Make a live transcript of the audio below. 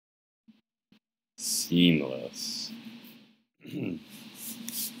Seamless.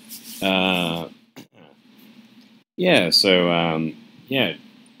 uh, yeah,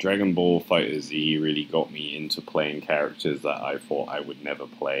 Dragon Ball FighterZ really got me into playing characters that I thought I would never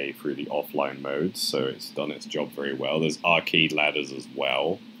play through the offline modes, so it's done its job very well. There's arcade ladders as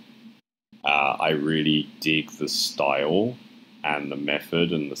well. I really dig the style and the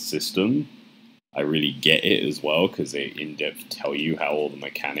method and the system. I really get it as well because they in-depth tell you how all the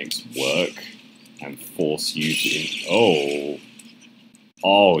mechanics work and force you to...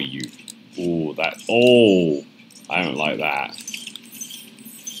 I don't like that.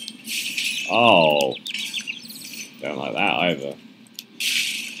 Oh, don't like that either.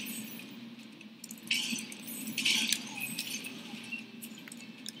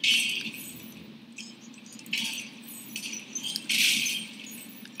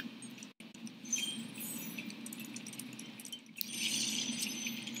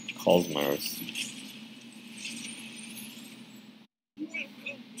 Cosmos.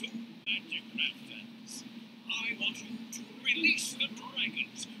 Welcome to Magic Crafters. I want you to release the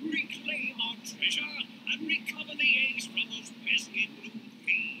dragons, reclaim our treasure, and recover the eggs from those pesky blue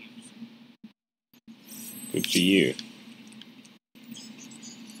thieves. Good for you.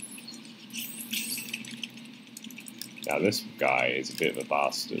 Now this guy is a bit of a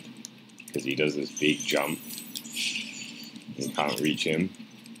bastard because he does this big jump. You can't reach him.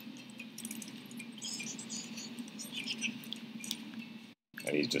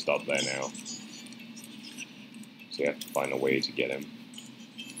 And he's just up there now. So you have to find a way to get him.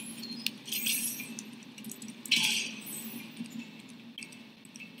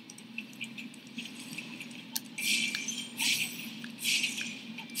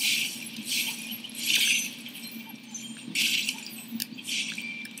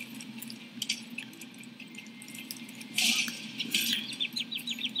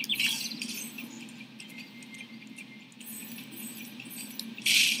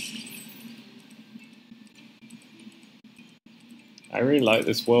 I really like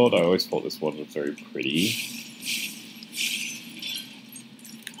this world. I always thought this world was very pretty.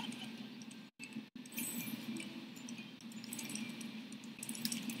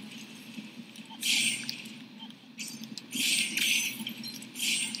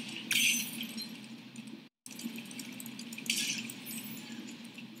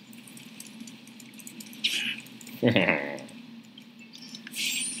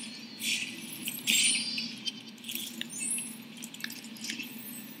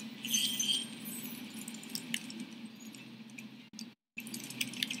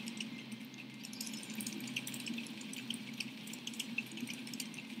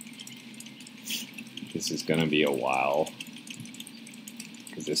 This is gonna be a while.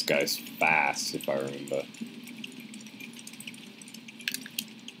 Because this guy's fast, if I remember.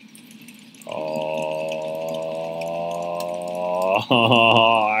 Oh,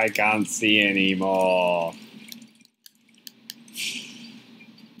 I can't see anymore.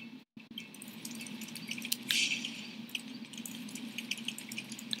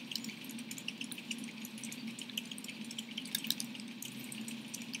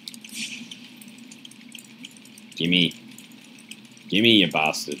 Gimme. Gimme, you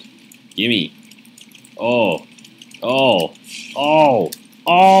bastard. Gimme. Oh. Oh. Oh.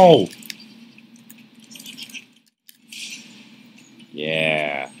 Oh!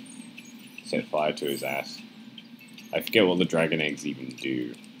 Yeah. Set fire to his ass. I forget what the dragon eggs even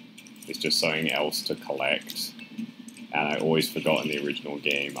do. It's just something else to collect. And I always forgot in the original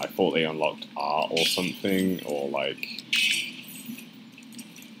game. I thought they unlocked art or something, or like...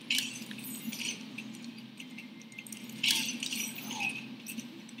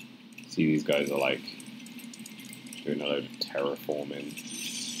 See, these guys are like doing a load of terraforming.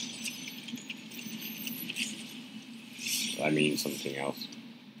 I mean something else.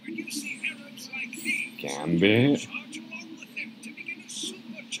 When you see Arabs like these, Gambit? charge along with them to begin a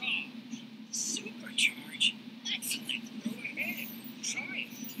supercharge. Supercharge? Excellent. Go ahead. Try it.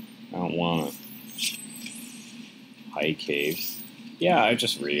 I don't want to. High caves. Yeah, I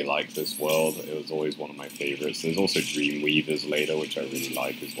just really like this world. It was always one of my favorites. There's also Dreamweavers later, which I really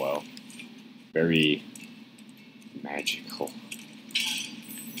like as well. Very magical.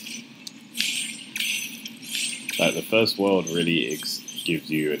 Like, the first world really gives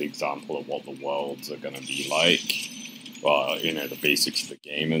you an example of what the worlds are going to be like. Well, you know, the basics of the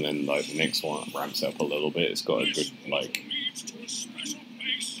game, and then, like, the next one ramps up a little bit. It's got a good, like... Leads to a special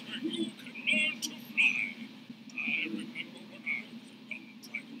place where you can learn to fly. I remember when I was a young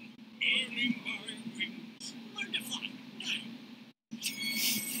dragon, earning my wings. Learn to fly.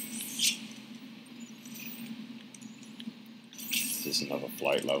 This is another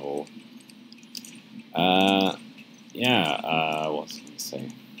flight level. Yeah, what's it going to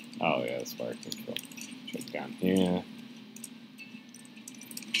say? Oh, yeah, that's where I can go. Check down here.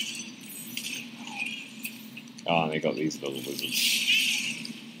 Oh, and they got these little wizards.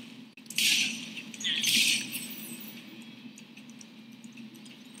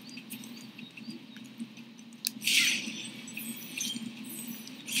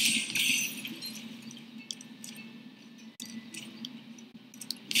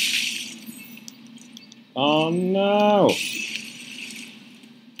 Oh no!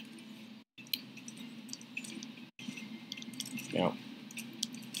 No.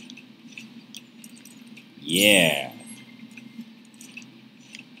 Yeah.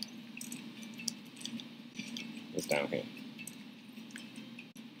 It's down here.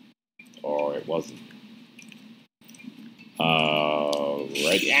 Or it wasn't.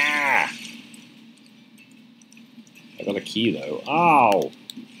 Right. Yeah! I got a key though. Oh!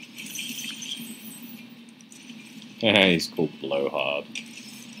 He's called Blowhard.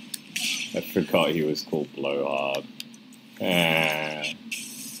 I forgot he was called Blowhard. Ah,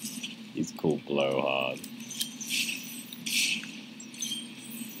 he's called Blowhard.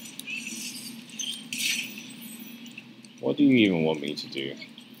 What do you even want me to do?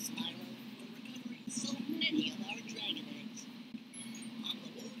 So many of our dragon eggs. On the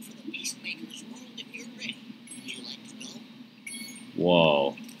road for the Peacemaker's world if you're ready. Would you like to go?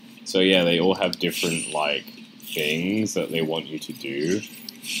 Whoa. So yeah, they all have different, like, things that they want you to do.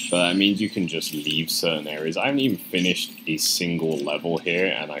 But that means you can just leave certain areas. I haven't even finished a single level here,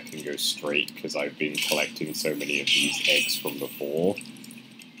 and I can go straight because I've been collecting so many of these eggs from before.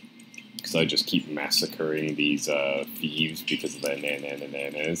 Because I just keep massacring these thieves because of their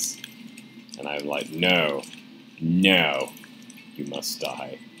nanas. And I'm like, no, no, you must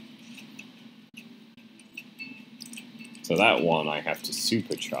die. So that one I have to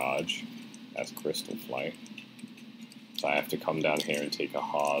supercharge. That's Crystal Flight. So I have to come down here and take a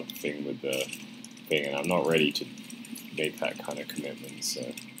hard thing with the thing, and I'm not ready to make that kind of commitment, so...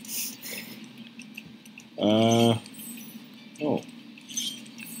 oh.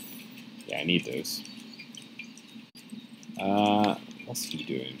 Yeah, I need those. What's he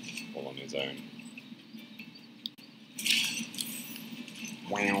doing all on his own?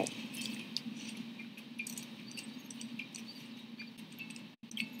 Wow.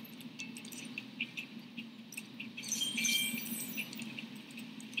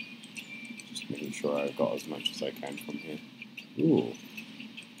 Just making sure I've got as much as I can from here. Ooh.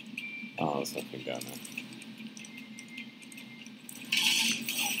 Oh, there's nothing down there.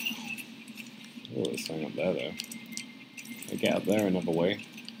 Oh, there's something up there, though. Can I get up there another way?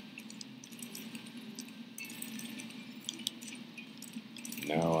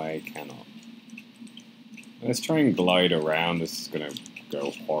 No, I cannot. Let's try and glide around. This is going to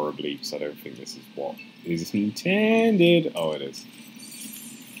go horribly because I don't think this is what is intended. Oh, it is.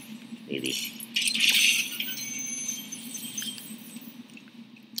 Maybe.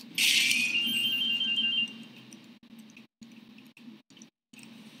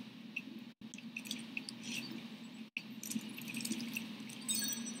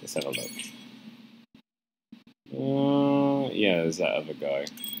 Let's have a look. Yeah, there's that other guy.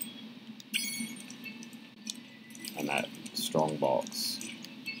 And that strong box.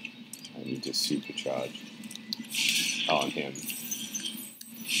 I need to supercharge. Oh, and him.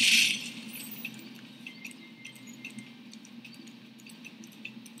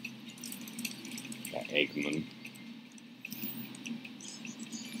 That Eggman.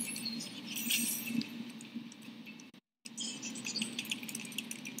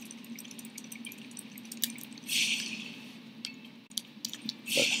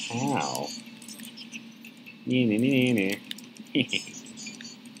 But how? Do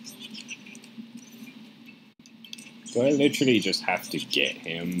I literally just have to get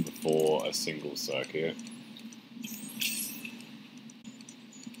him before a single circuit?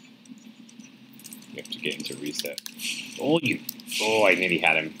 You have to get him to reset. Oh, you! Oh, I nearly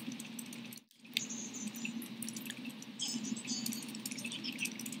had him.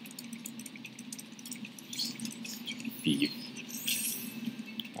 Thief.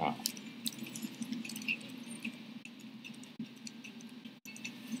 Ah.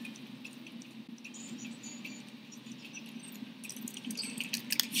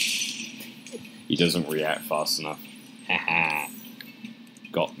 He doesn't react fast enough. Haha.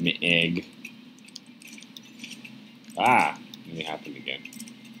 Got me egg. Ah! It happened again.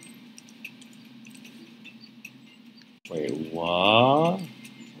 Wait, what?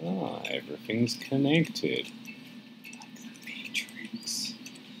 Ah, everything's connected. Like the Matrix.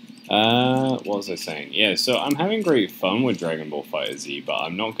 What was I saying? Yeah, so I'm having great fun with Dragon Ball FighterZ, but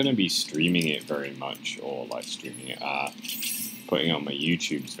I'm not going to be streaming it very much, or like streaming it, putting it on my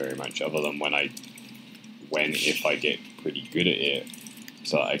YouTubes very much, other than if I get pretty good at it,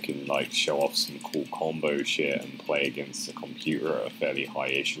 so I can like show off some cool combo shit and play against the computer at a fairly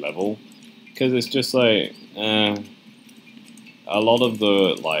high-ish level. Because it's just like, a lot of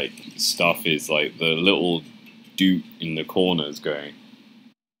the like stuff is like the little dude in the corners going,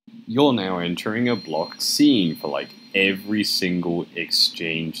 "You're now entering a blocked scene," for like every single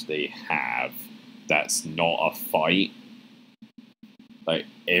exchange they have that's not a fight. Like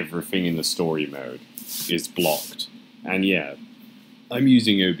everything in the story mode is blocked. And yeah, I'm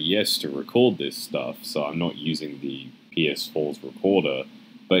using OBS to record this stuff, so I'm not using the PS4's recorder.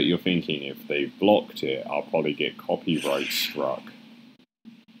 But you're thinking, if they've blocked it, I'll probably get copyright struck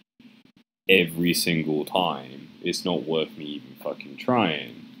every single time. It's not worth me even fucking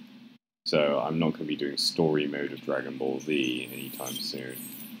trying. So I'm not going to be doing story mode of Dragon Ball Z anytime soon.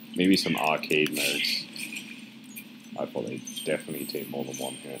 Maybe some arcade modes. I thought they'd definitely take more than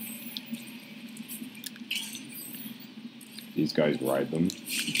one here. These guys ride them.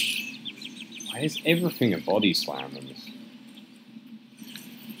 Why is everything a body slam in this?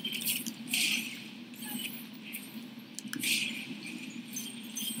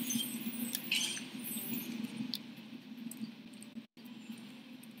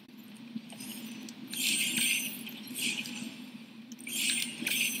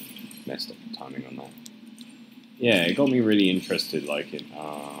 Messed up the timing on that. Yeah, it got me really interested, like in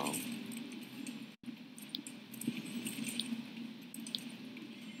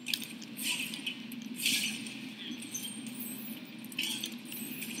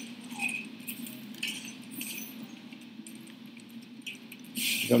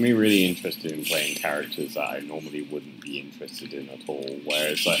got me really interested in playing characters that I normally wouldn't be interested in at all.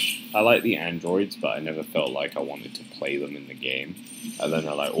 Whereas, like, I like the androids, but I never felt like I wanted to play them in the game. And then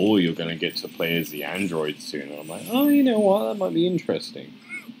they're like, "Oh, you're gonna get to play as the androids soon." And I'm like, "Oh, you know what? That might be interesting."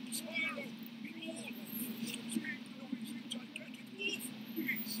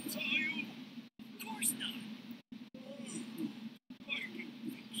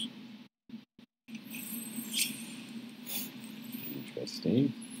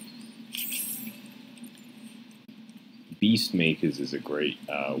 Interesting. Beastmakers is a great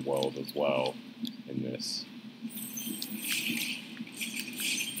world as well in this.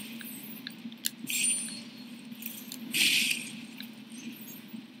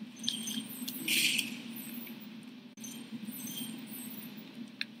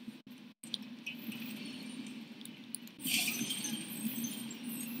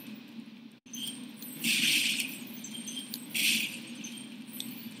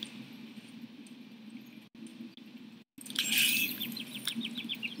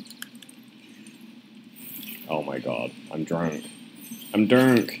 Oh my god, I'm drunk. I'm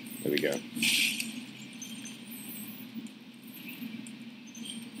drunk! There we go.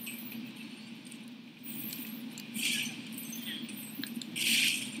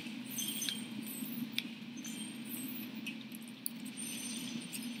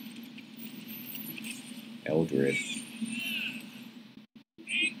 Eldred.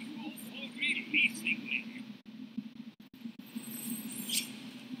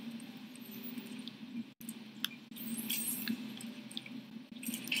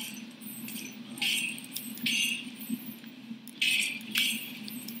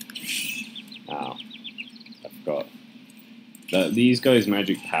 Oh, I forgot. These guys'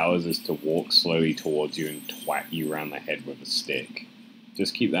 magic powers is to walk slowly towards you and twat you around the head with a stick.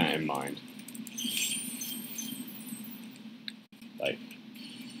 Just keep that in mind. Like,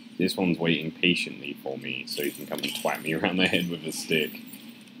 this one's waiting patiently for me so he can come and twat me around the head with a stick.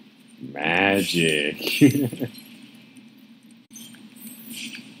 Magic!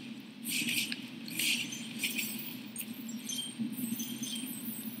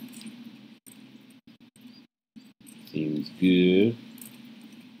 Seems good.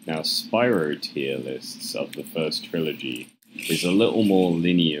 Now, Spyro tier lists of the first trilogy is a little more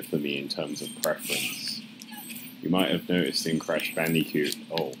linear for me in terms of preference. You might have noticed in Crash Bandicoot,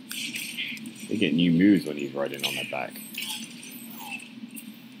 oh, they get new moves when he's riding on their back.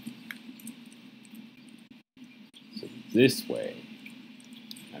 So this way,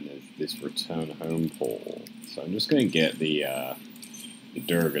 and there's this return home portal. So I'm just going to get the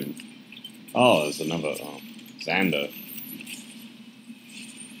Durgan. Oh, there's another, Xander.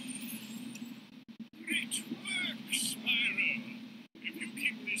 Great work, Spyro. If you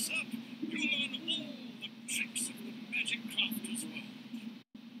keep this up, you'll learn all the tricks of the magic craft as well.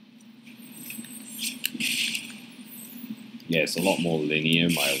 yeah, it's a lot more linear,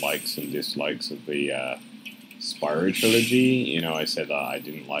 my likes and dislikes of the Spyro trilogy. You know, I said that I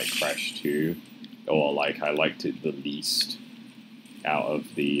didn't like Crash 2, or like I liked it the least out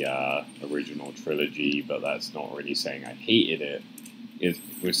of the original trilogy, but that's not really saying I hated it.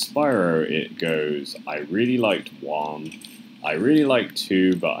 With Spyro, it goes, I really liked 1, I really liked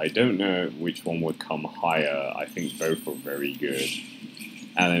 2, but I don't know which one would come higher. I think both were very good.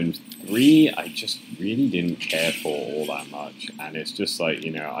 And then 3, I just really didn't care for all that much. And it's just like,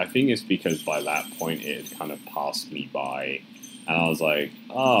 you know, I think it's because by that point it had kind of passed me by. And I was like,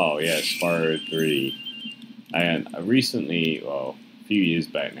 oh yeah, Spyro 3. And I recently, well, a few years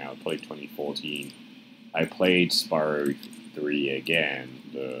back now, probably 2014, I played Spyro 3 again,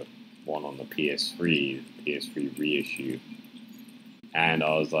 the one on the PS3 reissue. And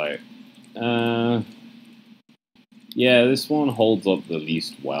I was like, yeah, this one holds up the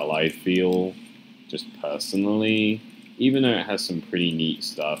least well, I feel, just personally. Even though it has some pretty neat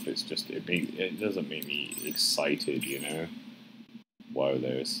stuff, it's just, it doesn't make me excited, you know? Whoa,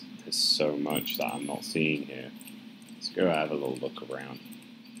 there's so much that I'm not seeing here. Let's go have a little look around.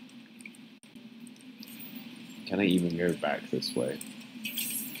 Can I even go back this way?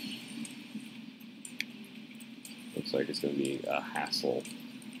 Looks like it's going to be a hassle.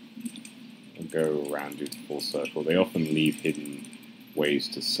 I'll go around, do the full circle. They often leave hidden ways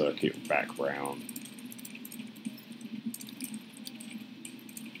to circuit back round.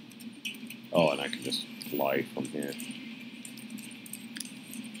 Oh, and I can just fly from here.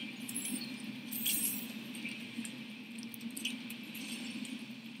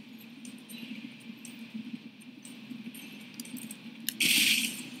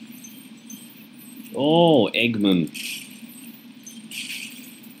 Oh, Eggman.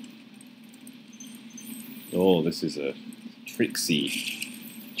 Oh, this is a Trixie.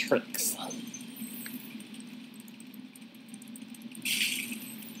 Trix.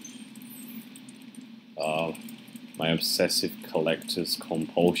 My obsessive collector's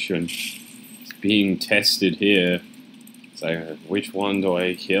compulsion is being tested here. So, which one do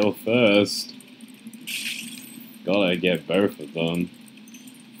I kill first? Gotta get both of them.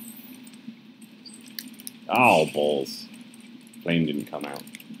 Oh, balls. Flame didn't come out.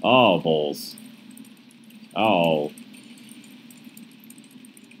 Oh, balls. Oh.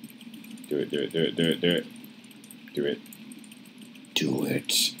 Do it, do it, do it, do it, do it. Do it. Do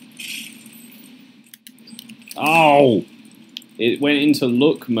it. Oh! It went into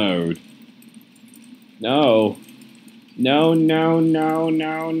look mode. No. No, no, no,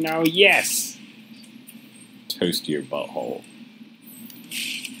 no, no. Yes! Toast your butthole.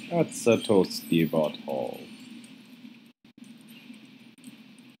 That's a toasty butthole.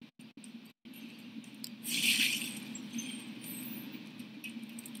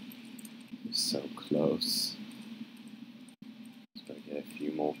 So close. Just gotta get a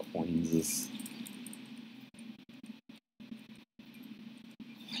few more coins.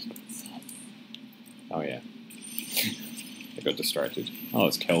 Oh yeah. I got distracted. Oh,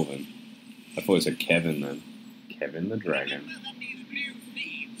 it's Kelvin. I thought it said Kevin then. Kevin the Dragon. Remember that these blue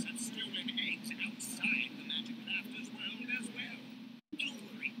thieves have stolen eggs outside the Magic Crafters world as well. Don't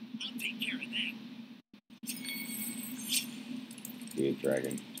worry, I'll take care of them. Weird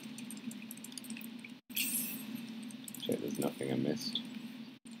dragon. Check, there's nothing I missed.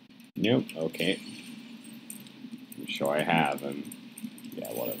 Nope, okay. I'm sure I have, and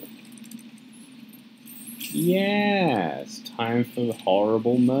yeah, whatever. Yes, time for the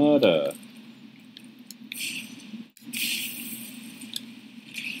horrible murder.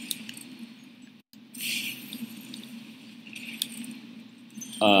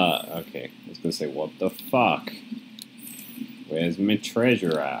 Okay. I was gonna say, what the fuck? Where's my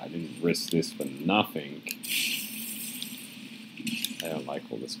treasure at? I didn't risk this for nothing. I don't like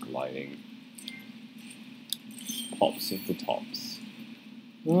all this gliding. Pops of the tops.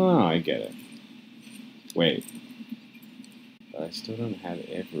 Oh, I get it. Wait. But I still don't have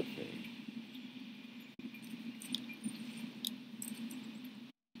everything.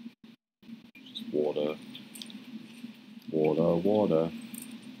 Just water. Water, water.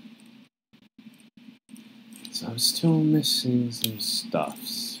 So I'm still missing some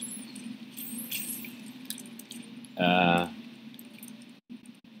stuffs.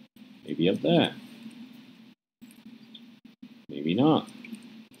 Maybe up there. Maybe not.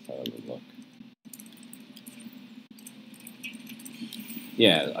 Let's have a little look.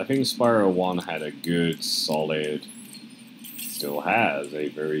 Yeah, I think Spyro 1 had a good, solid, still has a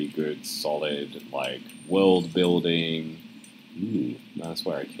very good, solid, like, world building. Ooh, that's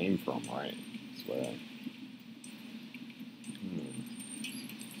where I came from, right? That's where I...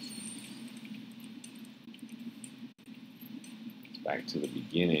 Back to the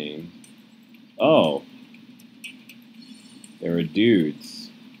beginning. Oh! There are dudes.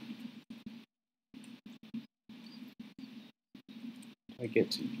 How do I get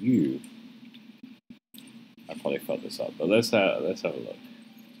to you? I probably fucked this up, but let's have a look.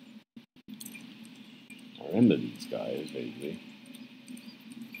 I remember these guys vaguely.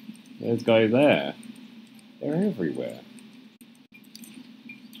 There's guys there. They're everywhere.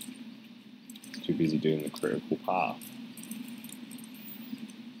 Too busy doing the critical path.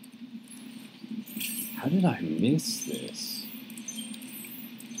 How did I miss this?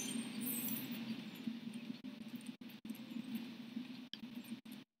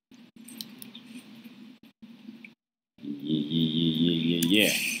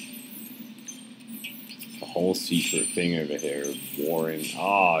 Yeah. The whole secret thing over here of warring.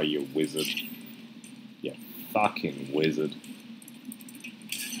 Ah, you wizard. You fucking wizard.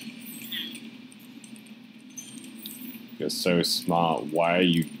 You're so smart. Why are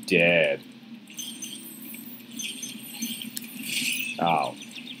you dead? Oh.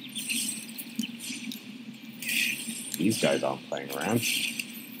 These guys aren't playing around.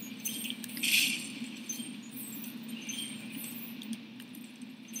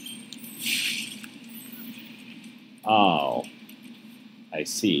 Oh. I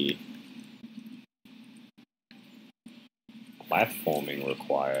see. Platforming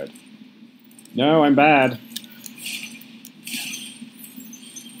required. No, I'm bad.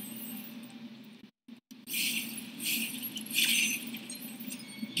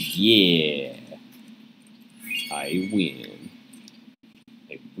 Yeah. I win.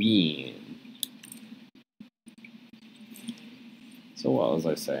 I win. So what was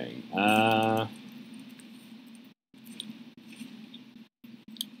I saying?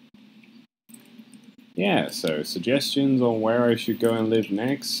 Yeah, so suggestions on where I should go and live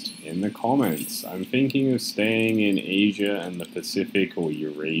next in the comments. I'm thinking of staying in Asia and the Pacific or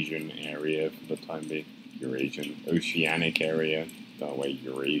Eurasian area for the time being. Eurasian, Oceanic area. Don't know where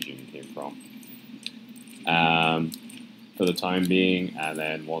Eurasian came from. For the time being, and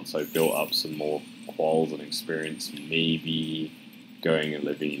then once I've built up some more quals and experience, maybe going and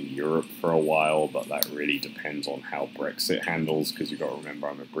living in Europe for a while, but that really depends on how Brexit handles, because you've got to remember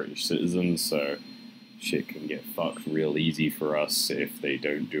I'm a British citizen, so shit can get fucked real easy for us. If they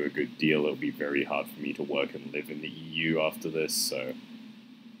don't do a good deal, it'll be very hard for me to work and live in the EU after this, so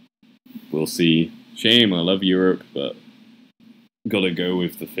we'll see. Shame, I love Europe, but gotta go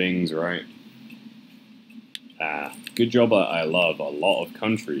with the things, right? Good job I love a lot of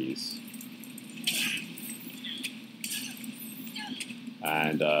countries.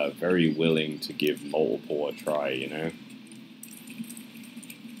 And very willing to give multiple a try, you know?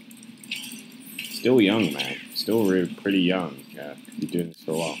 Still young, man. Still really pretty young. Yeah, could be doing this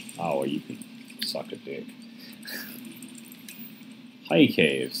for a while. Oh, well, you can suck a dick. High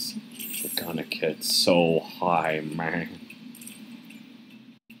caves. We're gonna get so high, man.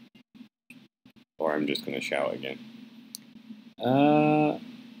 Or I'm just gonna shout again.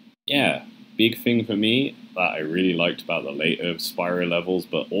 Yeah, big thing for me that I really liked about the later Spyro levels,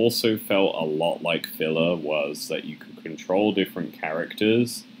 but also felt a lot like filler, was that you could control different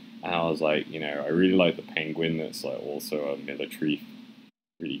characters. And I was like, you know, I really like the penguin that's like also a military.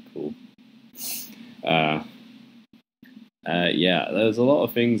 Really cool. Yeah, there's a lot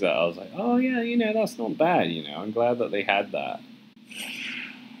of things that I was like, oh yeah, you know, that's not bad, you know, I'm glad that they had that.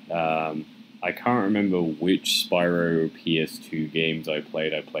 I can't remember which Spyro PS2 games I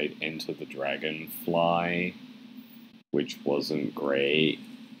played. I played Enter the Dragonfly, which wasn't great,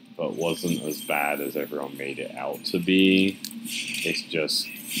 but wasn't as bad as everyone made it out to be. It's just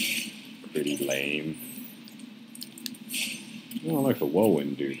pretty lame. Oh, like a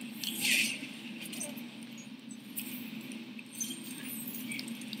whirlwind, dude.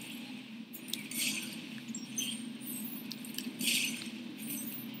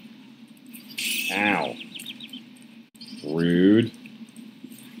 Ow. Rude.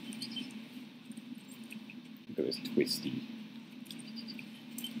 Look at this twisty.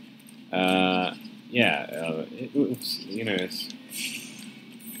 Yeah, it was, you know, it's...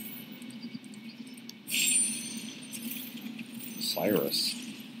 Cyrus.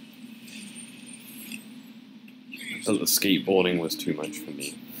 But the skateboarding was too much for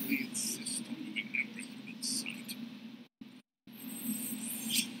me.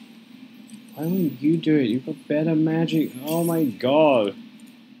 Why wouldn't you do it? You've got better magic. Oh my god.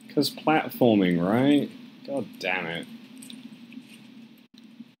 Because platforming, right? God damn it.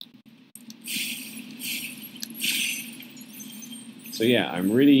 So yeah,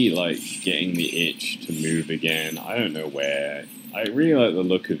 I'm really like getting the itch to move again. I don't know where. I really like the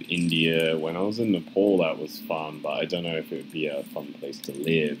look of India. When I was in Nepal, that was fun, but I don't know if it would be a fun place to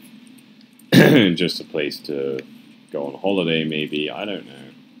live. Just a place to go on holiday, maybe. I don't know.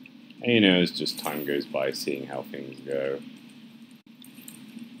 And, you know, it's just time goes by seeing how things go.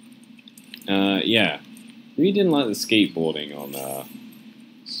 Yeah. Really didn't like the skateboarding on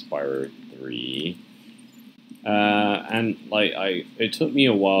Spyro 3. And like it took me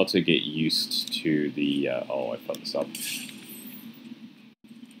a while to get used to the. Oh, I fucked this up.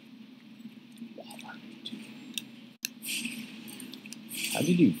 How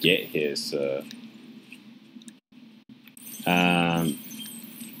did you get here, sir? Nothing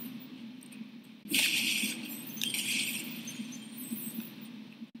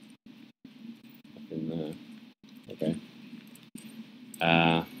there. Okay.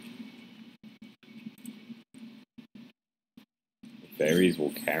 The fairies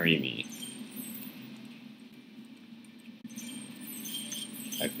will carry me.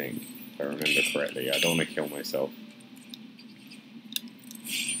 I think, if I remember correctly. I don't want to kill myself.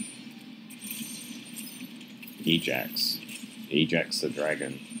 Ajax. Ajax the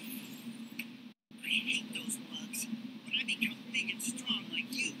dragon. I hate those bugs. When I become big and strong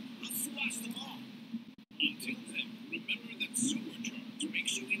like you, I'll squash them all. Until then, remember that supercharge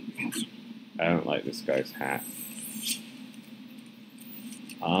makes you invincible. I don't like this guy's hat.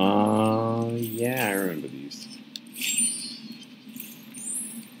 Yeah, I remember these.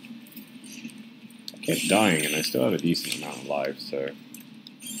 I kept dying and I still have a decent amount of lives, so...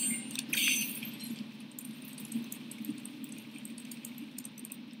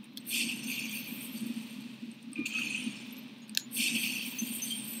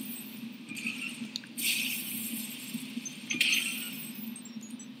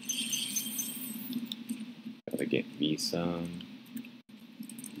 Gotta get me some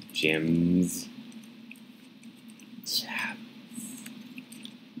gems. Yeah.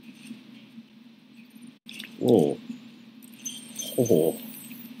 Whoa. Oh.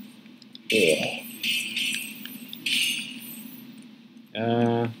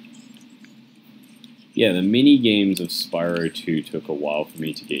 Oh. Yeah, the mini games of Spyro 2 took a while for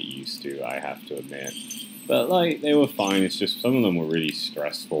me to get used to, I have to admit. But, like, they were fine. It's just some of them were really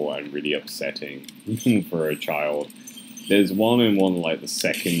stressful and really upsetting for a child. There's one in like, the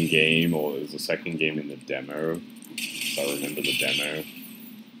second game, or there's a second game in the demo. If I remember the demo.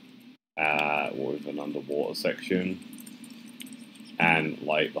 With an underwater section. And,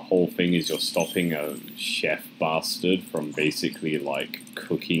 like, the whole thing is you're stopping a chef bastard from basically, like,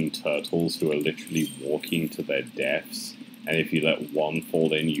 cooking turtles who are literally walking to their deaths. And if you let one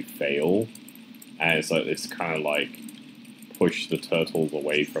fall in, you fail. And it's like this kind of, like, push the turtles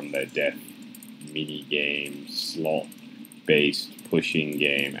away from their death mini-game, slot-based pushing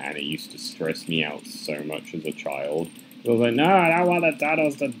game. And it used to stress me out so much as a child. I was like, no, I don't want the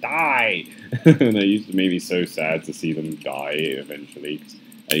turtles to die. And it used to make me so sad to see them die eventually. 'Cause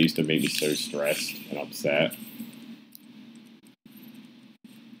it used to make me so stressed and upset.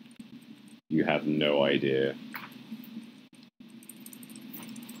 You have no idea.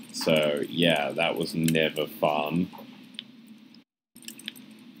 So, yeah, that was never fun.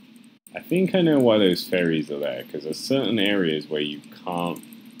 I think I know why those fairies are there, because there's certain areas where you can't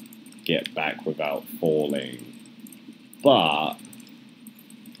get back without falling. But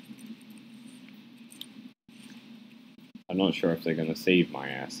I'm not sure if they're going to save my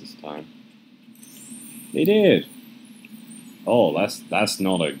ass this time. They did. Oh, that's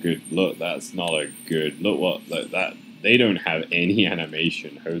not a good look. That's not a good look. What that they don't have any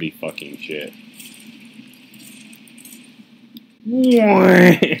animation. Holy fucking shit.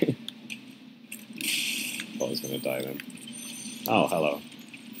 I thought I was going to die then. Oh, hello.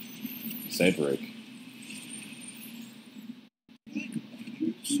 Cedric.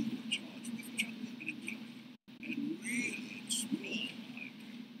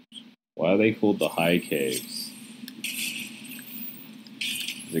 Why are they called the high caves?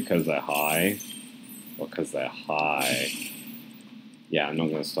 Is it because they're high? Or because they're high? Yeah, I'm not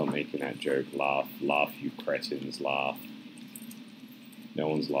going to stop making that joke. Laugh. Laugh, you cretins. Laugh. No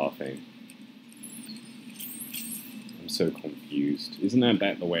one's laughing. I'm so confused. Isn't that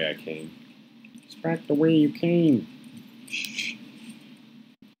back the way I came? It's back the way you came. Shh.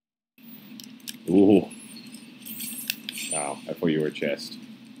 Ooh. Wow, I thought you were a chest.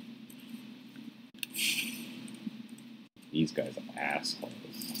 These guys are assholes.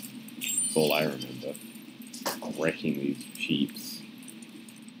 That's all I remember. Wrecking these sheeps.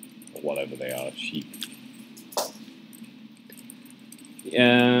 Or whatever they are, sheep.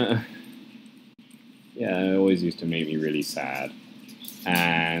 Yeah. Yeah, it always used to make me really sad.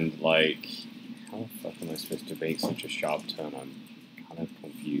 And, like, how the fuck am I supposed to make such a sharp turn? I'm kind of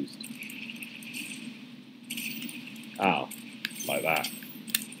confused. Oh, like that.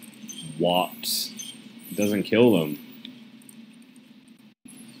 What? It doesn't kill them.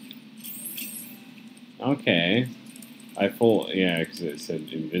 Okay. I thought, yeah, because it said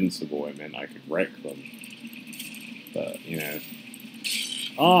invincible, it meant I could wreck them. But, you know.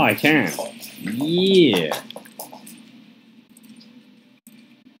 Oh, I can! Yeah!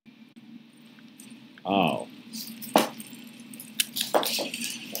 Oh.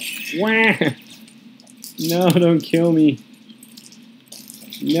 Wah! No, don't kill me.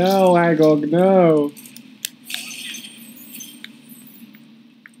 No, Agog, no!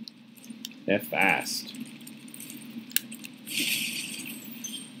 They're fast.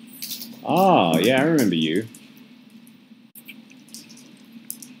 Oh, yeah, I remember you.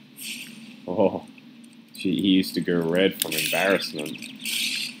 Oh, he used to go red from embarrassment.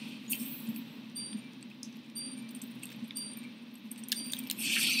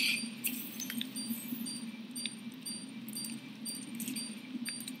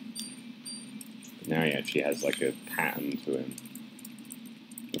 Now he actually has like a pattern to him.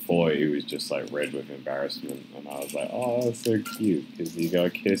 Before he was just like red with embarrassment, and I was like, oh, that's so cute, because he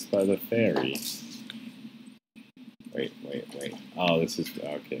got kissed by the fairy. Wait. Oh, this is,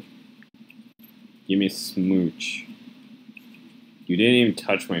 okay. Give me a smooch. You didn't even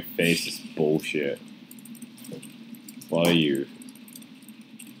touch my face, it's bullshit. What are you?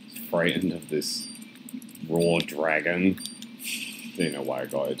 Frightened of this raw dragon? I don't know why I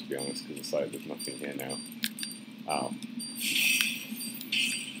got it, to be honest, because it's like, there's nothing here now. Oh.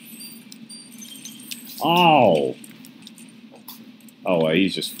 Oh! Oh, well,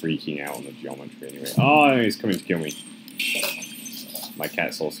 he's just freaking out on the geometry anyway. Oh, he's coming to kill me. My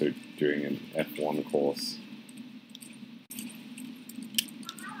cat's also doing an F1 course.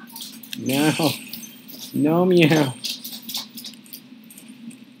 No! No, meow!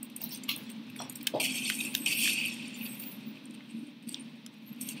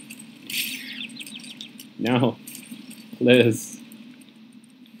 No! Liz!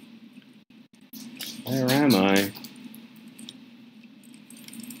 Where am I?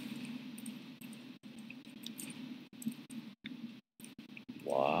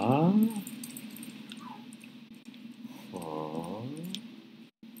 What? Aww.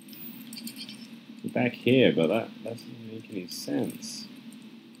 You're back here, but that doesn't make any sense.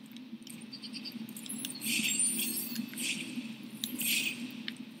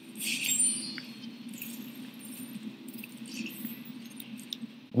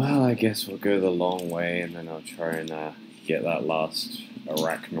 Well, I guess we'll go the long way, and then I'll try and get that last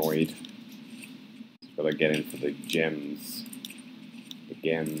arachnoid. Gotta get in for the gems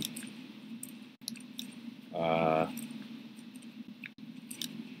again.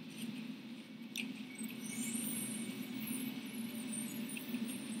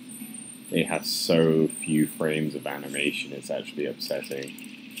 They have so few frames of animation, it's actually upsetting.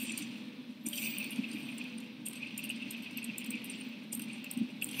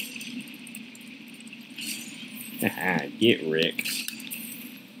 Haha, get wrecked.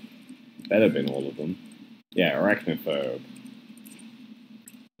 Better been all of them. Yeah, arachnophobe.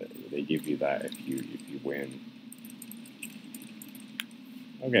 They give you that if you win.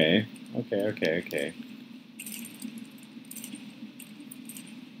 Okay.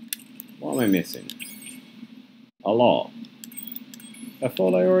 What am I missing? A lot. I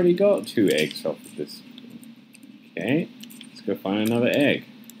thought I already got 2 eggs off of this. Okay, let's go find another egg.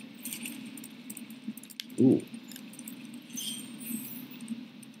 Ooh.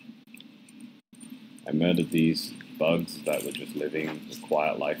 I murdered these bugs that were just living a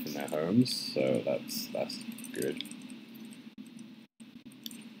quiet life in their homes, so that's good.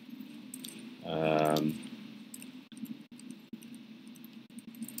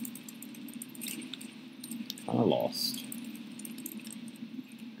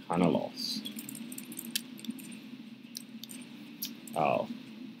 Kinda lost. Oh.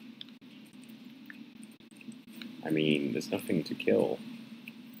 I mean, there's nothing to kill.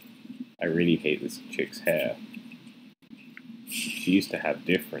 I really hate this chick's hair. She used to have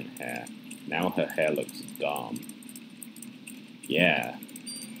different hair. Now her hair looks dumb. Yeah.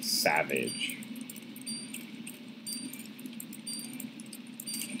 Savage.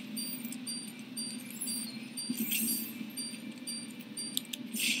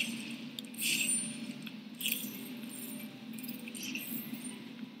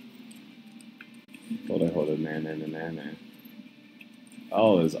 Hold on, man.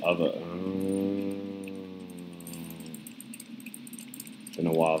 Oh, there's other... It's been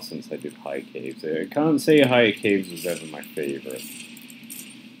a while since I did High Caves. I can't say High Caves was ever my favorite.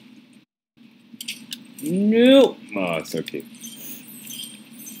 No! Oh, it's okay.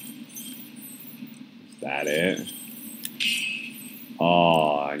 Is that it?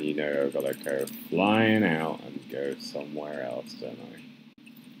 Oh, and you know I've got to go flying out and go somewhere else, don't I?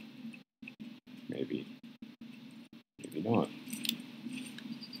 Maybe. Maybe not.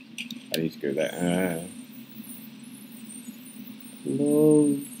 I need to go there.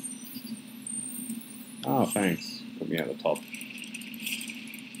 Close. Oh, thanks. Put me at the top.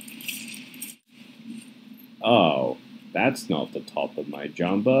 Oh, that's not the top of my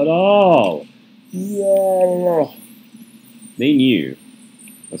jump at all. Whoa. They knew.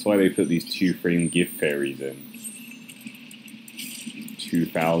 That's why they put these 2-frame gift fairies in.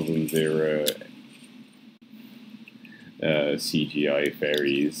 2000 CGI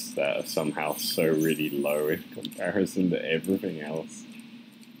fairies that are somehow so really low in comparison to everything else.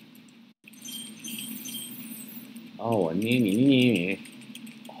 Oh, oh yeah,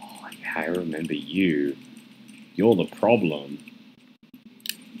 I remember you. You're the problem.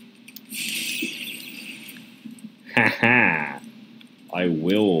 Haha! I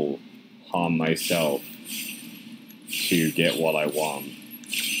will harm myself to get what I want.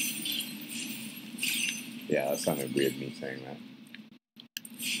 Yeah, that sounded weird, me saying that.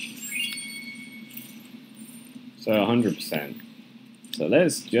 So 100%. So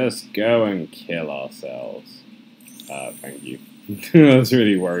let's just go and kill ourselves. Thank you. I was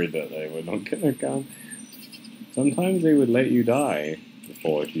really worried that they were not gonna come. Sometimes they would let you die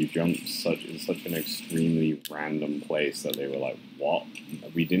before if you jumped in such an extremely random place that they were like, what?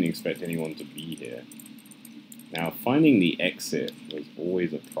 We didn't expect anyone to be here. Now, finding the exit was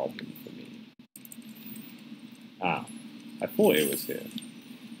always a problem for me. Ah, I thought it was here.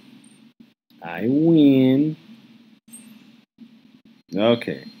 I win.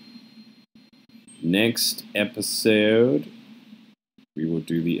 Okay. Next episode, we will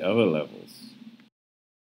do the other level.